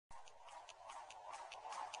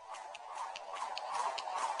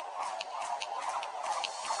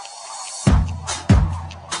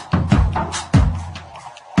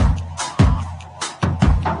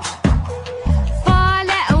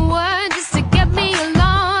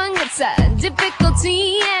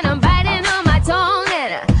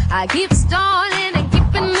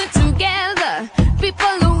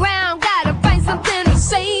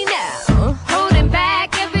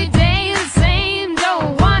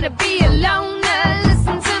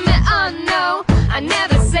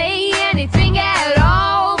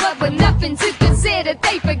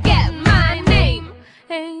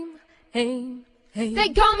They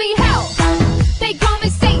call me Hell. They call me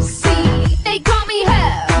Stacy. They call me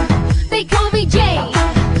Her. They call me Jane.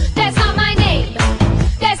 That's not my name.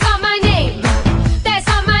 That's not my name. That's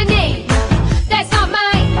not my name. That's not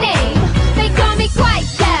my name. They call me Quiet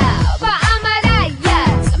Girl, but I'm a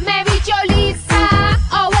riot. Mary Jolita,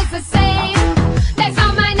 always the same. That's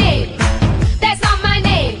not my name. That's not my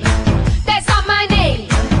name. That's not my name.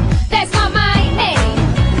 That's not my name.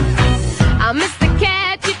 I'm Mr.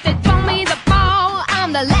 Cat, if they throw me the ball,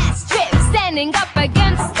 I'm the last trip standing up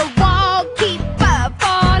against the